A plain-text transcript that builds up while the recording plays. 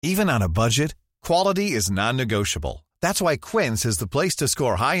Even on a budget, quality is non-negotiable. That's why Quince is the place to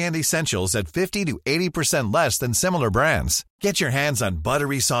score high-end essentials at 50 to 80% less than similar brands. Get your hands on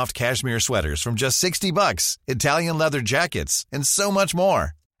buttery soft cashmere sweaters from just $60, Italian leather jackets, and so much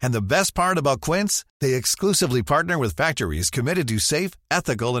more. And the best part about Quince, they exclusively partner with factories committed to safe,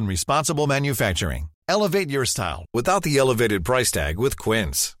 ethical, and responsible manufacturing. Elevate your style without the elevated price tag with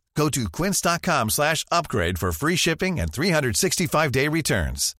Quince. Go to quince.com/upgrade for free shipping and 365-day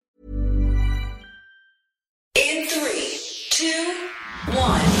returns. In 3, 2,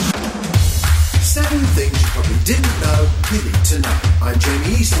 1. 7 things you probably didn't know you need to know. I'm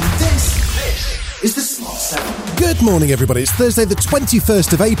Jamie East, and this is the Smart 7. Good morning, everybody. It's Thursday, the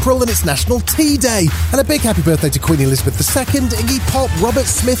 21st of April, and it's National Tea Day. And a big happy birthday to Queen Elizabeth II, Iggy Pop, Robert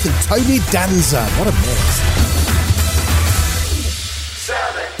Smith, and Tony Danza. What a mix.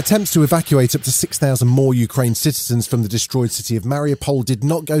 Attempts to evacuate up to 6,000 more Ukraine citizens from the destroyed city of Mariupol did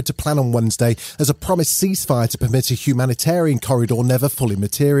not go to plan on Wednesday, as a promised ceasefire to permit a humanitarian corridor never fully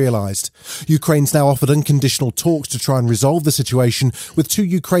materialised. Ukraine's now offered unconditional talks to try and resolve the situation, with 2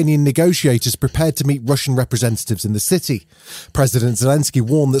 Ukrainian negotiators prepared to meet Russian representatives in the city. President Zelensky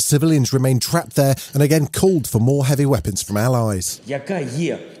warned that civilians remain trapped there and again called for more heavy weapons from allies. If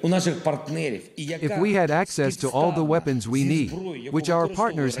we had access to all the weapons we need, which our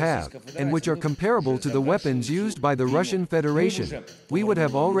partners have, and which are comparable to the weapons used by the Russian Federation, we would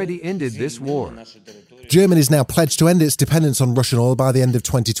have already ended this war. Germany is now pledged to end its dependence on Russian oil by the end of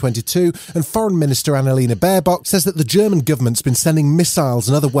 2022, and Foreign Minister Annalena Baerbock says that the German government's been sending missiles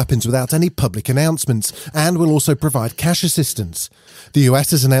and other weapons without any public announcements, and will also provide cash assistance. The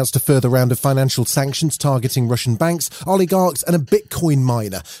US has announced a further round of financial sanctions targeting Russian banks, oligarchs and a Bitcoin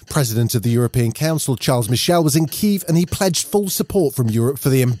miner. President of the European Council, Charles Michel, was in Kyiv, and he pledged full support from Europe for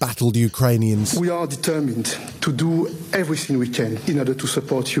the embattled Ukrainians. We are determined to do everything we can in order to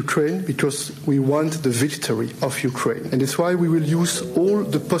support Ukraine, because we want the victory of Ukraine. And that's why we will use all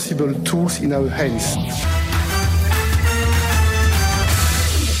the possible tools in our hands.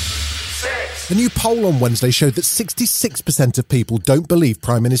 A new poll on Wednesday showed that 66% of people don't believe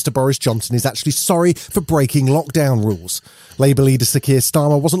Prime Minister Boris Johnson is actually sorry for breaking lockdown rules. Labour leader Sir Keir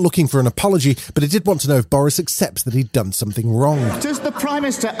Starmer wasn't looking for an apology, but he did want to know if Boris accepts that he'd done something wrong. Does the Prime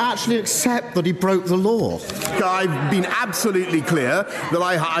Minister actually accept that he broke the law? I've been absolutely clear that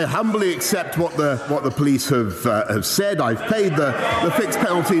I humbly accept what the police have said. I've paid the fixed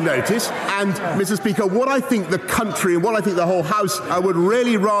penalty notice. And, Mr. Speaker, what I think the country and what I think the whole House would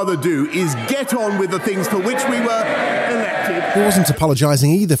really rather do is get on with the things for which we were elected. He wasn't apologising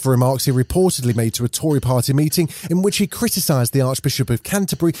either for remarks he reportedly made to a Tory party meeting in which he criticised the Archbishop of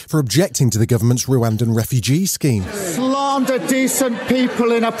Canterbury for objecting to the government's Rwandan refugee scheme. Slander decent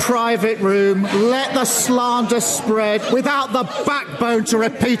people in a private room, let the slander spread without the backbone to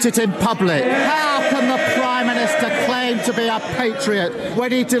repeat it in public. How can the Prime Minister claim to be a patriot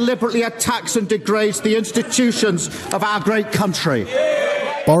when he deliberately attacks and degrades the institutions of our great country?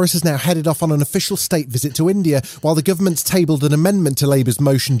 Boris has now headed off on an official state visit to India, while the government's tabled an amendment to Labour's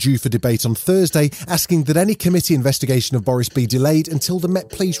motion due for debate on Thursday, asking that any committee investigation of Boris be delayed until the Met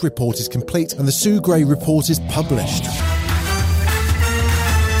Police report is complete and the Sue Gray report is published.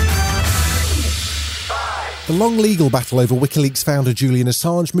 The long legal battle over WikiLeaks founder Julian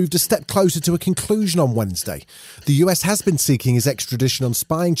Assange moved a step closer to a conclusion on Wednesday. The US has been seeking his extradition on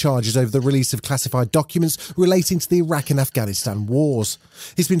spying charges over the release of classified documents relating to the Iraq and Afghanistan wars.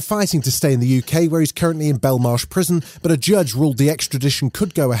 He's been fighting to stay in the UK, where he's currently in Belmarsh prison, but a judge ruled the extradition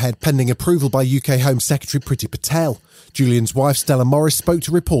could go ahead pending approval by UK Home Secretary Priti Patel. Julian's wife Stella Morris spoke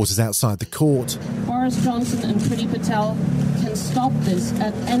to reporters outside the court. Boris Johnson and Priti Patel can stop this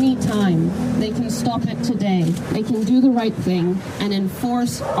at any time. They can stop it today. They can do the right thing and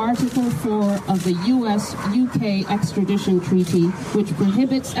enforce Article 4 of the US-UK extradition treaty, which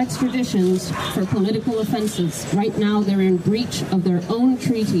prohibits extraditions for political offences. Right now, they're in breach of their own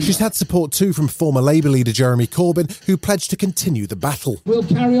treaty. She's had support too from former Labour leader Jeremy Corbyn, who pledged to continue the battle. We'll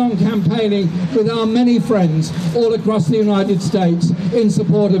carry on campaigning with our many friends all across the United States in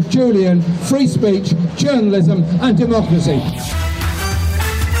support of Julian, free speech, journalism and democracy.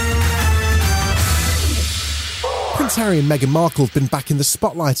 Prince Harry and Meghan Markle have been back in the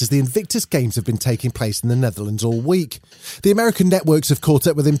spotlight as the Invictus Games have been taking place in the Netherlands all week. The American networks have caught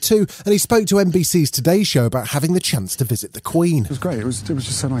up with him too, and he spoke to NBC's Today Show about having the chance to visit the Queen. It was great. It was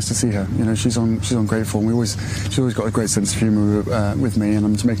just so nice to see her. You know, she's on great form. She's always got a great sense of humour with me, and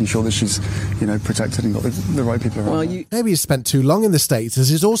I'm just making sure that she's, protected and got the right people around. Maybe he's spent too long in the States, as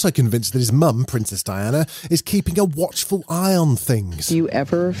he's also convinced that his mum, Princess Diana, is keeping a watchful eye on things. Do you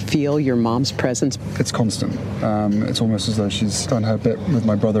ever feel your mom's presence? It's constant. it's almost as though she's done her bit with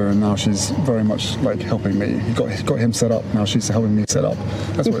my brother, and now she's very much like helping me. Got him set up, now she's helping me set up.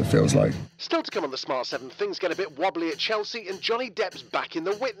 That's what it feels like. Still to come on the Smart 7, things get a bit wobbly at Chelsea, and Johnny Depp's back in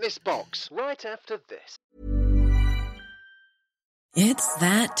the witness box right after this. It's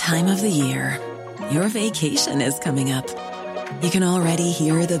that time of the year. Your vacation is coming up. You can already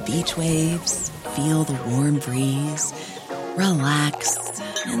hear the beach waves, feel the warm breeze, relax,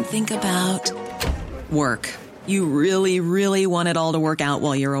 and think about work. You really, really want it all to work out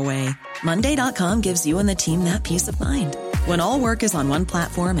while you're away. Monday.com gives you and the team that peace of mind. When all work is on one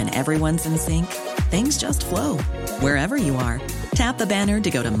platform and everyone's in sync, things just flow. Wherever you are, tap the banner to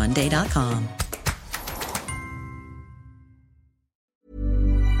go to Monday.com.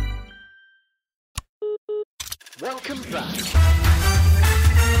 Welcome back.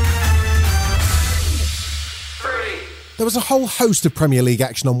 There was a whole host of Premier League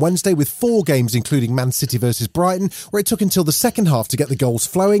action on Wednesday with 4 games including Man City versus Brighton, where it took until the second half to get the goals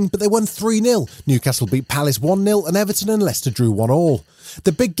flowing, but they won 3-0. Newcastle beat Palace 1-0 and Everton and Leicester drew 1-1.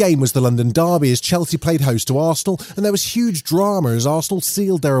 The big game was the London derby as Chelsea played host to Arsenal, and there was huge drama as Arsenal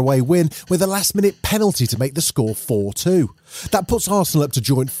sealed their away win with a last-minute penalty to make the score 4-2. That puts Arsenal up to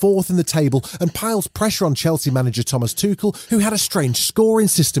joint 4th in the table and piles pressure on Chelsea manager Thomas Tuchel, who had a strange scoring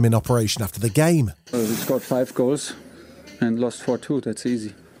system in operation after the game. We scored 5 goals and lost 4-2, that's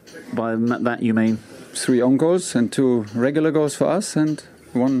easy. By that you mean? 3 own goals and 2 regular goals for us and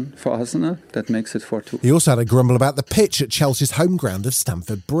 1 for Arsenal. That makes it 4-2. He also had a grumble about the pitch at Chelsea's home ground of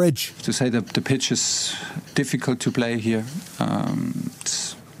Stamford Bridge. To say that the pitch is difficult to play here,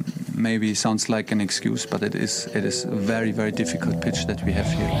 maybe sounds like an excuse, but it is a very, very difficult pitch that we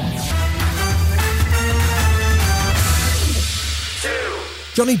have here.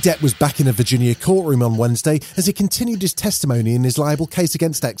 Johnny Depp was back in a Virginia courtroom on Wednesday as he continued his testimony in his libel case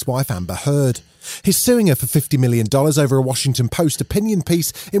against ex-wife Amber Heard. He's suing her for $50 million over a Washington Post opinion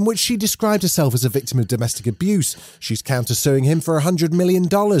piece in which she described herself as a victim of domestic abuse. She's counter-suing him for $100 million.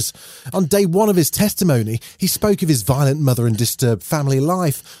 On day 1 of his testimony, he spoke of his violent mother and disturbed family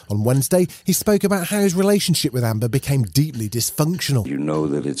life. On Wednesday, he spoke about how his relationship with Amber became deeply dysfunctional. You know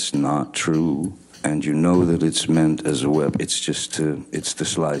that it's not true. And you know that it's meant as a weapon. It's to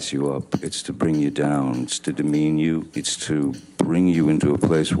slice you up. It's to bring you down. It's to demean you. It's to bring you into a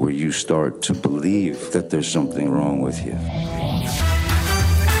place where you start to believe that there's something wrong with you.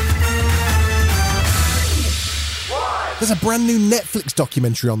 There's a brand new Netflix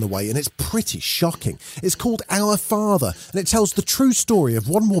documentary on the way and it's pretty shocking. It's called Our Father and it tells the true story of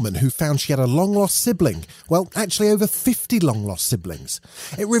one woman who found she had a long-lost sibling. Well, actually over 50 long-lost siblings.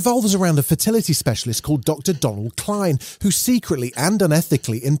 It revolves around a fertility specialist called Dr. Donald Klein, who secretly and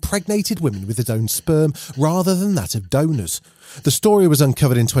unethically impregnated women with his own sperm rather than that of donors. The story was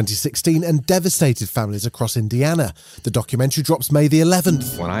uncovered in 2016 and devastated families across Indiana. The documentary drops May the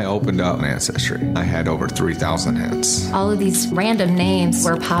 11th. When I opened up Ancestry, I had over 3,000 hits. All of these random names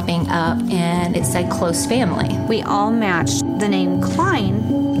were popping up and it said close family. We all matched the name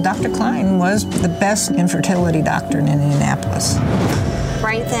Klein. Dr. Klein was the best infertility doctor in Indianapolis.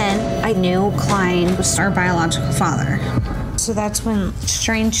 Right then, I knew Klein was our biological father. So that's when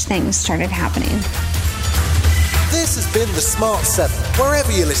strange things started happening. This has been The Smart 7.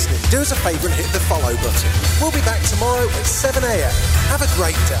 Wherever you're listening, do us a favour and hit the follow button. We'll be back tomorrow at 7 a.m. Have a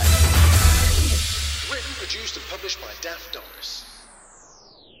great day. Written, produced and published by Daft Doris.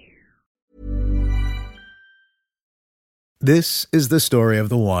 This is the story of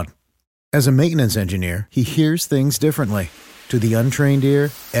the one. As a maintenance engineer, he hears things differently. To the untrained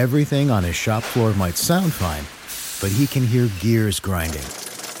ear, everything on his shop floor might sound fine, but he can hear gears grinding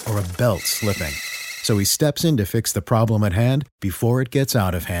or a belt slipping. So he steps in to fix the problem at hand before it gets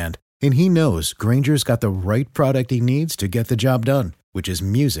out of hand. And he knows Grainger's got the right product he needs to get the job done, which is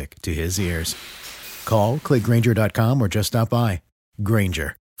music to his ears. Call, click Grainger.com or just stop by.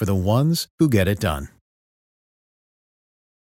 Grainger, for the ones who get it done.